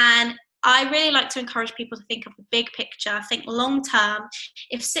 And I really like to encourage people to think of the big picture, think long term.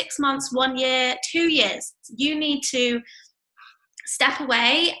 If 6 months, 1 year, 2 years, you need to step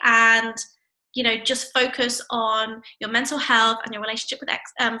away and just focus on your mental health and your relationship with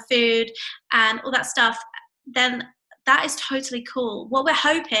food and all that stuff, then that is totally cool. What we're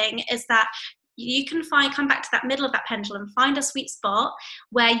hoping is that you can come back to that middle of that pendulum, find a sweet spot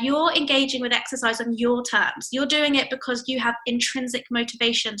where you're engaging with exercise on your terms. You're doing it because you have intrinsic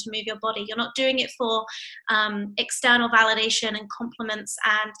motivation to move your body. You're not doing it for external validation and compliments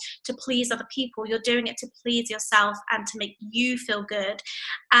and to please other people. You're doing it to please yourself and to make you feel good.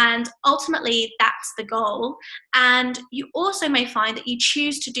 And ultimately, that's the goal. And you also may find that you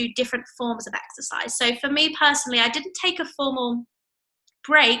choose to do different forms of exercise. So for me personally, I didn't take a formal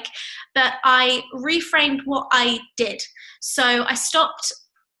break, but I reframed what I did. So I stopped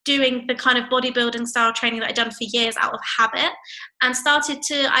doing the kind of bodybuilding style training that I'd done for years out of habit, and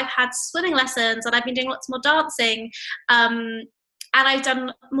I've had swimming lessons, and I've been doing lots more dancing, and I've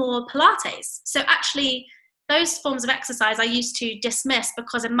done more Pilates. So actually those forms of exercise I used to dismiss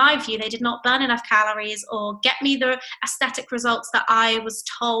because in my view they did not burn enough calories or get me the aesthetic results that I was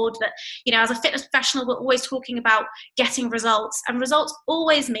told that, as a fitness professional, we're always talking about getting results, and results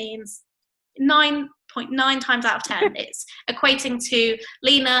always means 9.9 times out of 10 it's equating to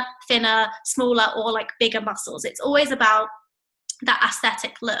leaner, thinner, smaller, or like bigger muscles. It's always about that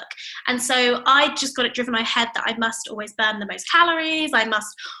aesthetic look. And so I just got it driven in my head that I must always burn the most calories, I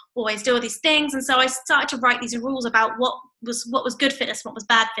must always do all these things. And so I started to write these rules about what was good fitness, what was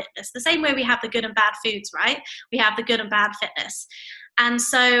bad fitness. The same way we have the good and bad foods, right? We have the good and bad fitness. And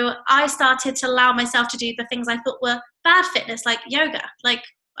so I started to allow myself to do the things I thought were bad fitness, like yoga. Like,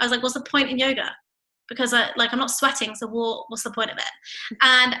 I was like, what's the point in yoga? Because I'm not sweating, so what's the point of it?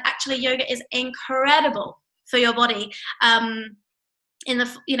 And actually yoga is incredible for your body.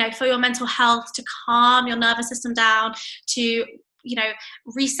 For your mental health, to calm your nervous system down, to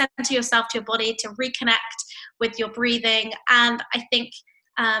recenter yourself to your body, to reconnect with your breathing. And I think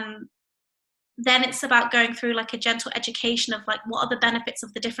then it's about going through like a gentle education of like, what are the benefits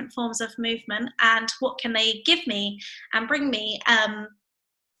of the different forms of movement and what can they give me and bring me.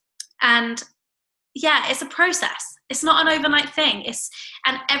 And yeah, it's a process. It's not an overnight thing.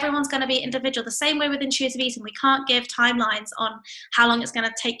 And everyone's going to be individual. The same way with intuitive eating, we can't give timelines on how long it's going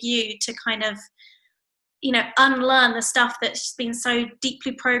to take you to kind of unlearn the stuff that's been so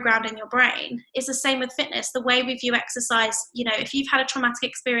deeply programmed in your brain. It's the same with fitness. The way we view exercise, if you've had a traumatic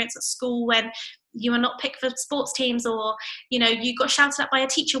experience at school when you were not picked for sports teams, or you got shouted at by a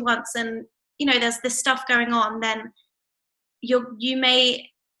teacher once, and there's this stuff going on, then you may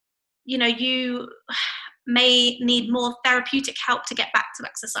need more therapeutic help to get back to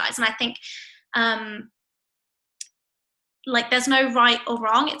exercise. And I think there's no right or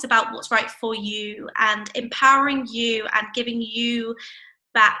wrong. It's about what's right for you, and empowering you and giving you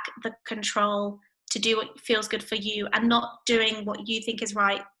back the control to do what feels good for you, and not doing what you think is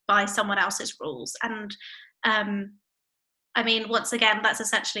right by someone else's rules. And once again, that's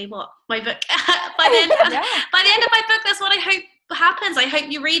essentially what my book by the end of my book, that's what I hope happens. I hope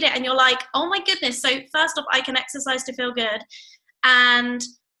you read it and you're like, oh my goodness, so first off, I can exercise to feel good, and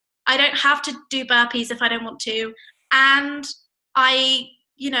I don't have to do burpees if I don't want to, and I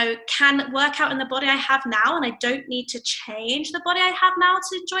can work out in the body I have now, and I don't need to change the body I have now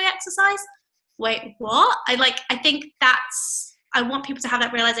to enjoy exercise. Wait, what? I think I want people to have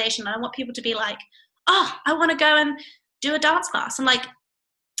that realization, and I want people to be like, oh, I want to go and do a dance class. And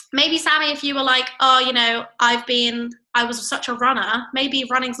maybe Sammy, if you were like, oh, I was such a runner, maybe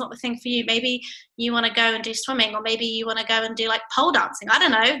running's not the thing for you. Maybe you want to go and do swimming, or maybe you want to go and do pole dancing. I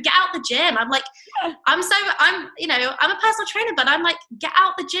don't know, get out the gym. I'm a personal trainer, but I'm like, get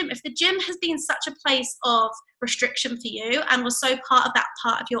out the gym. If the gym has been such a place of restriction for you and was so part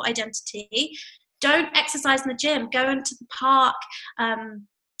of your identity, don't exercise in the gym. Go into the park,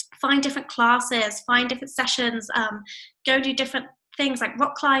 find different classes, find different sessions, go do different things like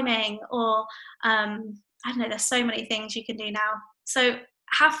rock climbing, or I don't know, there's so many things you can do now. So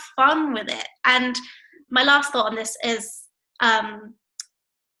have fun with it. And my last thought on this is,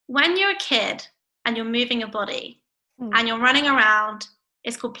 when you're a kid and you're moving your body and you're running around,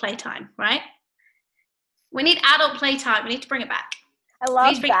 it's called playtime, right? We need adult playtime. We need to bring it back. I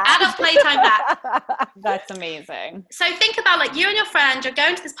love that. Adult playtime back. That's amazing. So think about you and your friend, you're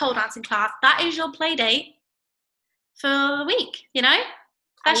going to this pole dancing class. That is your play date for the week,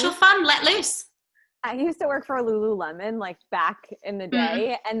 That's your fun, let loose. I used to work for Lululemon back in the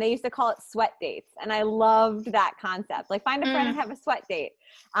day, and they used to call it sweat dates. And I loved that concept. Find a friend and have a sweat date.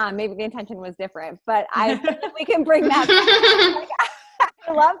 Maybe the intention was different, but I think that we can bring that back.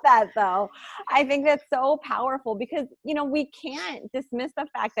 I love that though. I think that's so powerful because, we can't dismiss the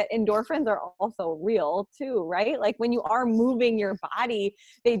fact that endorphins are also real too, right? When you are moving your body,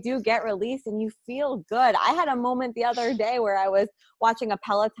 they do get released and you feel good. I had a moment the other day where I was watching a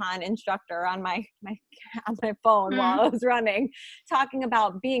Peloton instructor on my phone while I was running, talking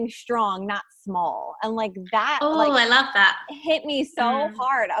about being strong, not small. And that, I love that. Hit me so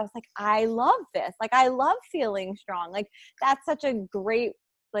hard. I was like, I love this. I love feeling strong. That's such a great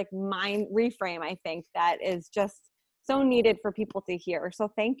mind reframe, I think, that is just so needed for people to hear.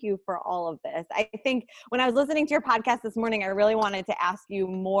 So thank you for all of this. I think when I was listening to your podcast this morning, I really wanted to ask you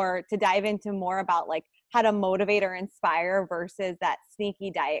more, to dive into more about how to motivate or inspire versus that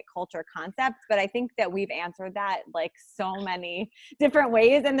sneaky diet culture concept. But I think that we've answered that so many different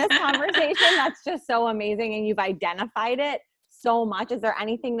ways in this conversation. That's just so amazing. And you've identified it so much. Is there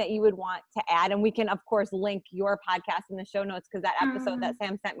anything that you would want to add? And we can, of course, link your podcast in the show notes, because that episode that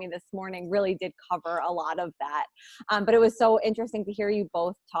Sam sent me this morning really did cover a lot of that. But it was so interesting to hear you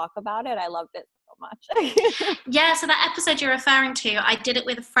both talk about it. I loved it so much. Yeah, so that episode you're referring to, I did it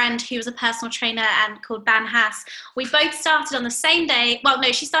with a friend who was a personal trainer and called Ban Hass. We both started on the same day. Well,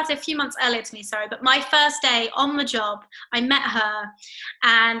 no, she started a few months earlier to me, sorry. But my first day on the job, I met her,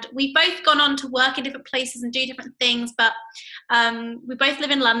 and we've both gone on to work in different places and do different things. But we both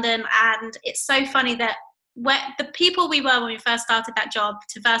live in London, and it's so funny that the people we were when we first started that job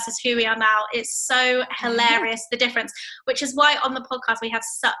to versus who we are now, it's so hilarious, the difference, which is why on the podcast we have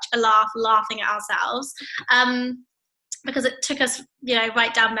such a laugh laughing at ourselves, because it took us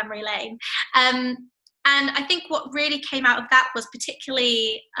right down memory lane. And I think what really came out of that was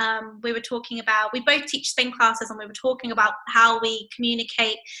particularly we were talking about, we both teach spin classes, and we were talking about how we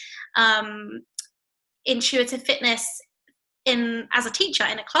communicate intuitive fitness as a teacher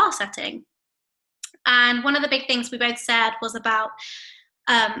in a class setting. And one of the big things we both said was about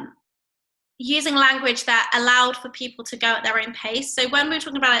using language that allowed for people to go at their own pace. So when we were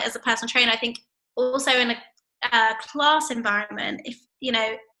talking about it as a personal trainer, I think also in a class environment,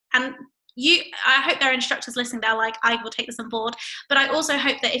 and I hope there are instructors listening that are like, I will take this on board. But I also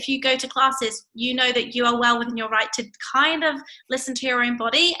hope that if you go to classes, that you are well within your right to kind of listen to your own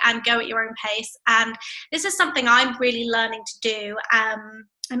body and go at your own pace. And this is something I'm really learning to do.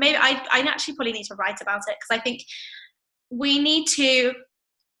 And maybe I actually probably need to write about it, because I think we need to,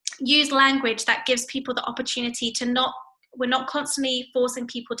 use language that gives people the opportunity to we're not constantly forcing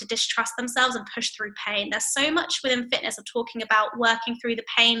people to distrust themselves and push through pain. There's so much within fitness of talking about working through the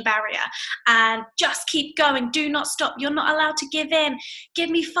pain barrier and just keep going, do not stop, you're not allowed to give in, give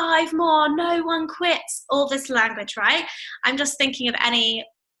me 5 more, no one quits, all this language, right? I'm just thinking of any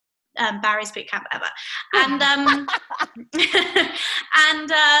Barry's bootcamp ever. And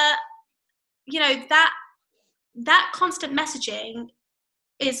and you know, that constant messaging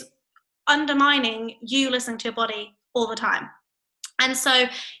is undermining you listening to your body all the time. And so,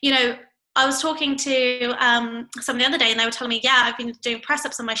 you know, I was talking to someone the other day and they were telling me, yeah, I've been doing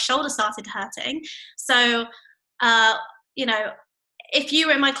press-ups and my shoulder started hurting. So, you know, if you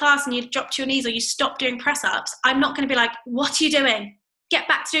were in my class and you dropped your knees or you stopped doing press-ups, I'm not going to be like, what are you doing? Get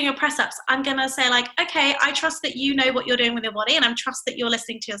back to doing your press-ups. I'm going to say like, okay, I trust that you know what you're doing with your body and I trust that you're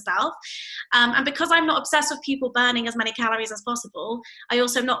listening to yourself. And because I'm not obsessed with people burning as many calories as possible, I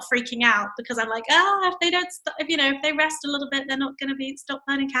also am not freaking out because I'm like, if they don't, if they rest a little bit, they're not going to stop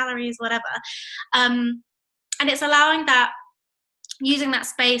burning calories, whatever. And it's allowing that, using that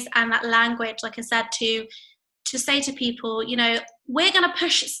space and that language, like I said, to say to people, you know, we're going to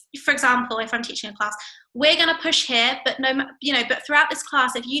push, for example, if I'm teaching a class, we're going to push here, but but throughout this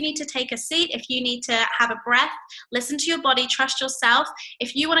class, if you need to take a seat, if you need to have a breath, listen to your body, trust yourself.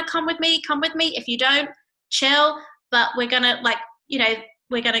 If you want to come with me, come with me. If you don't, chill, but we're going to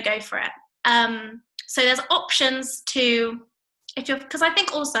we're going to go for it. So there's options because I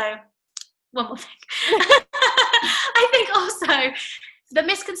think also, one more thing. I think also the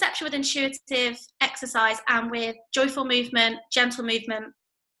misconception with intuitive exercise and with joyful movement, gentle movement,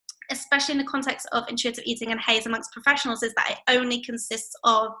 especially in the context of intuitive eating and HAES amongst professionals, is that it only consists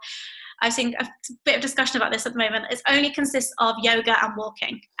of, I've seen a bit of discussion about this at the moment, it only consists of yoga and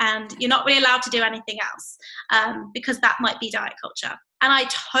walking, and you're not really allowed to do anything else because that might be diet culture. And I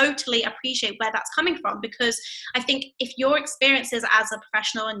totally appreciate where that's coming from, because I think if your experiences as a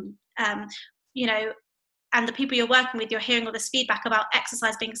professional and, and the people you're working with, you're hearing all this feedback about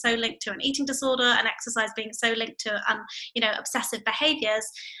exercise being so linked to an eating disorder and exercise being so linked to, obsessive behaviors,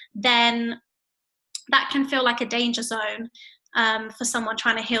 then that can feel like a danger zone for someone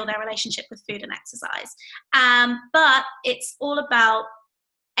trying to heal their relationship with food and exercise. But it's all about,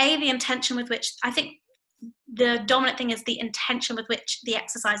 the intention with which, I think the dominant thing is the intention with which the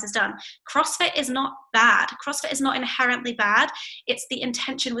exercise is done. CrossFit is not bad. CrossFit is not inherently bad. It's the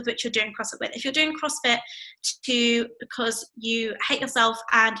intention with which you're doing CrossFit with. If you're doing CrossFit because you hate yourself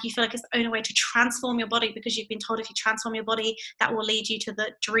and you feel like it's the only way to transform your body because you've been told if you transform your body, that will lead you to the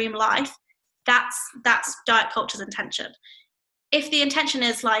dream life, that's diet culture's intention. If the intention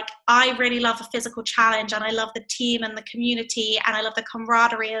is like, I really love a physical challenge and I love the team and the community and I love the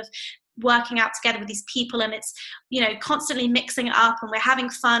camaraderie of working out together with these people, and it's, constantly mixing it up and we're having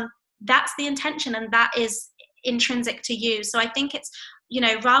fun, that's the intention and that is intrinsic to you. So I think it's,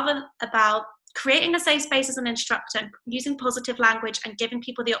 rather about creating a safe space as an instructor and using positive language and giving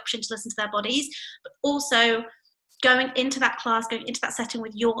people the option to listen to their bodies, but also going into that class, going into that setting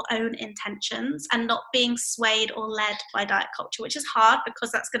with your own intentions and not being swayed or led by diet culture, which is hard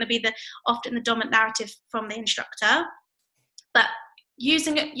because that's going to be often the dominant narrative from the instructor. But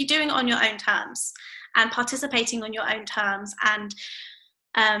using it, you're doing it on your own terms and participating on your own terms and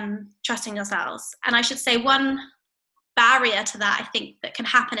trusting yourselves. And I should say one barrier to that, I think, that can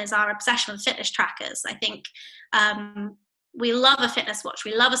happen is our obsession with fitness trackers. I think we love a fitness watch,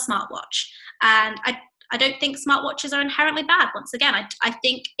 we love a smartwatch, and I don't think smartwatches are inherently bad. Once again, I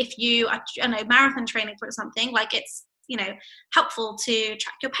think if you, marathon training for something, like it's, helpful to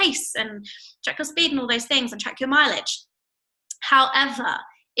track your pace and track your speed and all those things and track your mileage. However,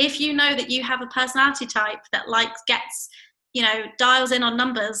 if you know that you have a personality type that gets, dials in on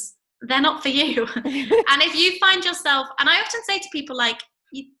numbers, they're not for you. And if you find yourself, and I often say to people,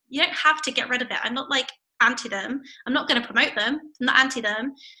 you don't have to get rid of it. I'm not anti them. I'm not going to promote them. I'm not anti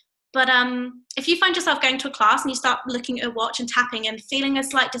them. But if you find yourself going to a class and you start looking at a watch and tapping and feeling a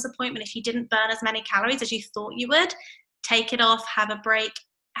slight disappointment if you didn't burn as many calories as you thought you would, take it off, have a break,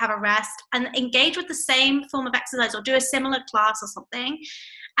 have a rest, and engage with the same form of exercise or do a similar class or something,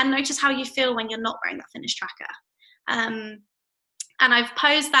 and notice how you feel when you're not wearing that fitness tracker. And I've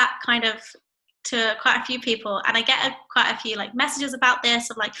posed that kind of to quite a few people, and I get quite a few messages about this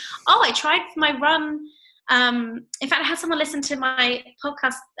of I tried for my run. In fact, I had someone listen to my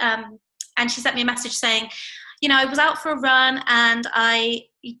podcast and she sent me a message saying, I was out for a run and I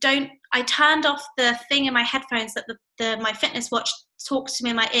turned off the thing in my headphones that my fitness watch talks to me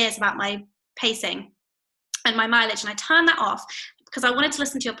in my ears about my pacing and my mileage, and I turned that off. because I wanted to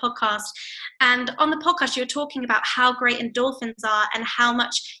listen to your podcast. And on the podcast, you were talking about how great endorphins are and how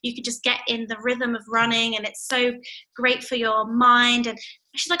much you could just get in the rhythm of running, and it's so great for your mind. And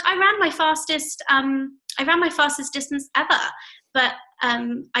she's like, I ran my fastest distance ever, but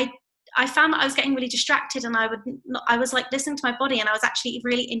I found that I was getting really distracted, and I was like listening to my body, and I was actually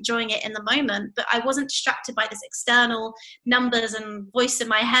really enjoying it in the moment, but I wasn't distracted by this external numbers and voice in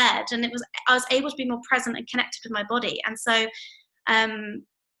my head. And I was able to be more present and connected with my body. And so I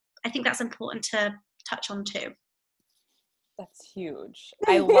think that's important to touch on too. That's huge.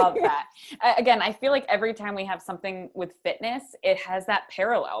 I love that. Again, I feel like every time we have something with fitness, it has that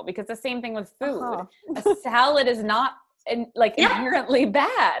parallel, because the same thing with food. A salad is not inherently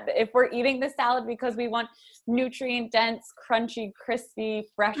bad. If we're eating the salad because we want nutrient dense, crunchy, crispy,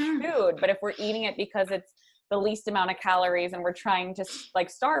 fresh food, but if we're eating it because it's the least amount of calories and we're trying to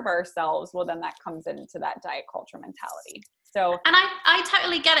starve ourselves, well, then that comes into that diet culture mentality. So, and I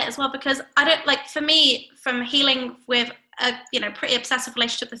totally get it as well, because I don't for me, from healing with a pretty obsessive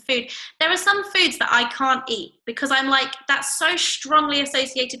relationship with food, there are some foods that I can't eat because I'm like, that's so strongly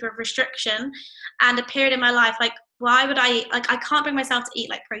associated with restriction and a period in my life. Like, why would I can't bring myself to eat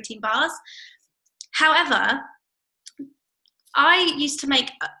like protein bars. However, I used to make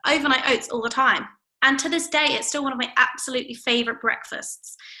overnight oats all the time. And to this day, it's still one of my absolutely favorite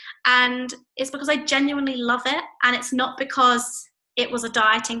breakfasts. And it's because I genuinely love it. And it's not because it was a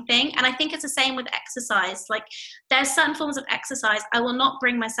dieting thing. And I think it's the same with exercise. Like, there's certain forms of exercise I will not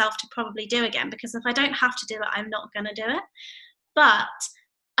bring myself to probably do again, because if I don't have to do it, I'm not going to do it. But,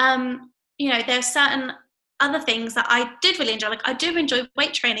 there's certain other things that I did really enjoy. Like, I do enjoy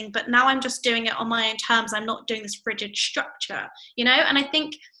weight training, but now I'm just doing it on my own terms. I'm not doing this rigid structure, and I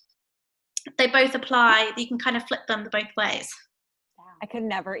think they both apply. You can kind of flip them both ways. I could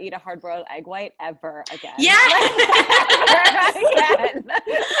never eat a hard-boiled egg white ever again. Yeah.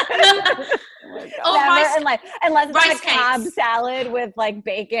 Oh, never in life, unless it's like a Cobb salad with like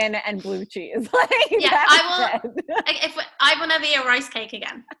bacon and blue cheese. I will never eat a rice cake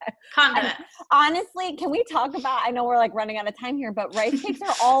again. Can't do it. Honestly, can we talk about, I know we're like running out of time here, but rice cakes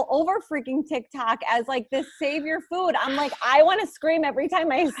are all over freaking TikTok as like this savior food. I'm like, I want to scream every time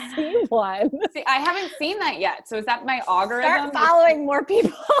I see one. See, I haven't seen that yet. So is that my algorithm? Start following more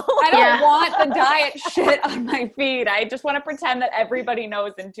people. I don't want the diet shit on my feed. I just want to pretend that everybody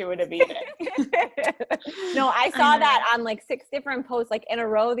knows intuitive eating. No, I saw that on like 6 different posts like in a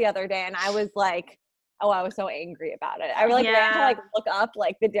row the other day, and I was like, oh, I was so angry about it. I ran to like look up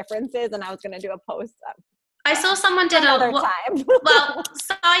like the differences, and I was going to do a post. I saw someone did another time. Well,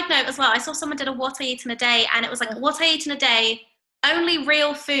 side note as well, I saw someone did a what I eat in a day, and it was like, what I eat in a day, only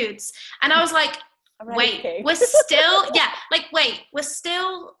real foods. And I was like, wait, we're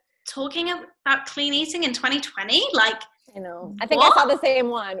still talking about clean eating in 2020? Like, I know. I think I saw the same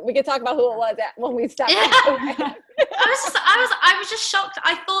one. We could talk about who it was when we stopped. Yeah. I was just shocked.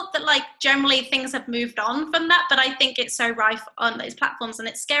 I thought that like generally things have moved on from that, but I think it's so rife on those platforms, and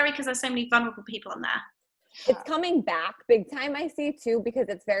it's scary because there's so many vulnerable people on there. It's coming back big time, I see too, because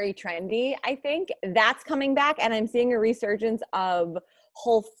it's very trendy. I think that's coming back, and I'm seeing a resurgence of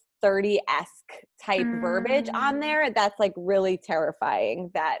Whole30-esque type verbiage on there. That's like really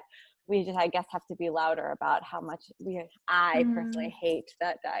terrifying, that we just, I guess, have to be louder about how much I personally hate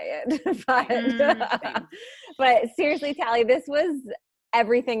that diet. But seriously, Tally, this was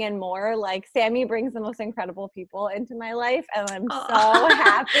everything and more. Like, Sammy brings the most incredible people into my life, and I'm so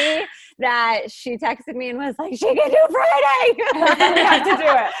happy that she texted me and was like, she can do Friday. We have to do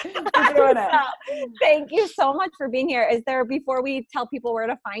it. We're doing it. So, thank you so much for being here. Is there, before we tell people where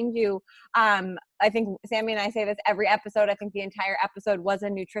to find you, I think Sammy and I say this every episode. I think the entire episode was a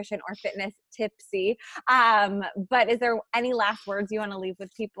nutrition or fitness tipsy. But is there any last words you want to leave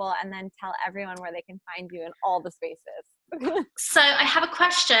with people, and then tell everyone where they can find you in all the spaces? So I have a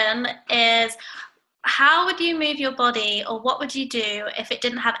question, is how would you move your body, or what would you do if it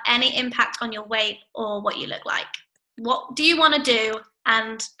didn't have any impact on your weight or what you look like? What do you want to do?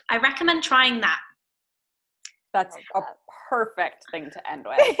 And I recommend trying that. That's a perfect thing to end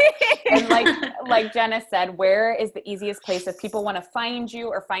with. And like Jenna said, where is the easiest place if people want to find you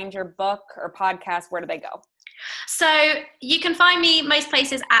or find your book or podcast? Where do they go? So you can find me most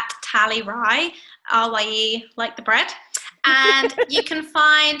places at Tally Rye, RYE, like the bread. And you can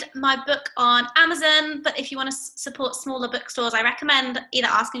find my book on Amazon. But if you want to support smaller bookstores, I recommend either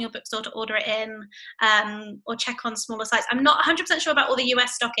asking your bookstore to order it in, or check on smaller sites. I'm not 100% sure about all the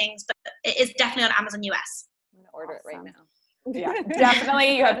US stockings, but it is definitely on Amazon US. I'm going to order it right now. Yeah,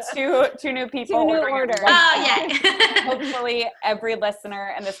 definitely. You have two new people. Two new ordering orders. Oh, yeah. Hopefully every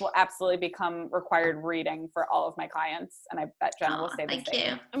listener, and this will absolutely become required reading for all of my clients. And I bet Jenna will say the same. Thank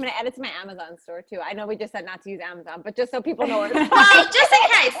you. I'm going to add it to my Amazon store too. I know we just said not to use Amazon, but just so people know where it's Well, just in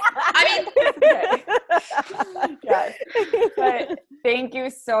case. I mean, Yes. But thank you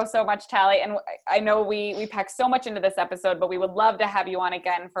so much, Tally. And I know we packed so much into this episode, but we would love to have you on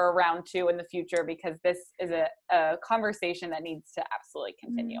again for a round 2 in the future, because this is a conversation that needs to absolutely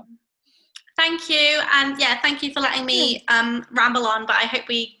continue. thank you. And yeah, thank you for letting me ramble on, but I hope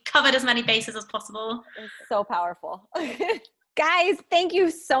we covered as many bases as possible. It's so powerful. Guys, thank you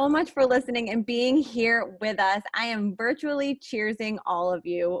so much for listening and being here with us. I am virtually cheersing all of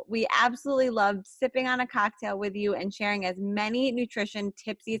you. We absolutely loved sipping on a cocktail with you and sharing as many nutrition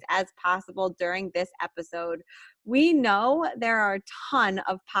tipsies as possible during this episode. We know there are a ton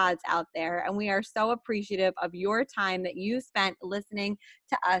of pods out there, and we are so appreciative of your time that you spent listening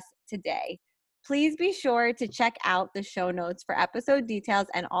to us today. Please be sure to check out the show notes for episode details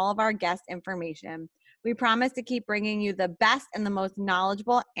and all of our guest information. We promise to keep bringing you the best and the most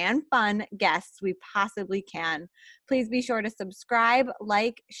knowledgeable and fun guests we possibly can. Please be sure to subscribe,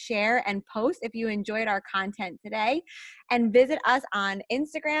 like, share, and post if you enjoyed our content today. And visit us on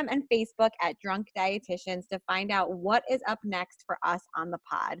Instagram and Facebook at Drunk Dietitians to find out what is up next for us on the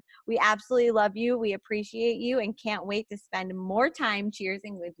pod. We absolutely love you. We appreciate you and can't wait to spend more time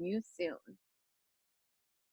cheersing with you soon.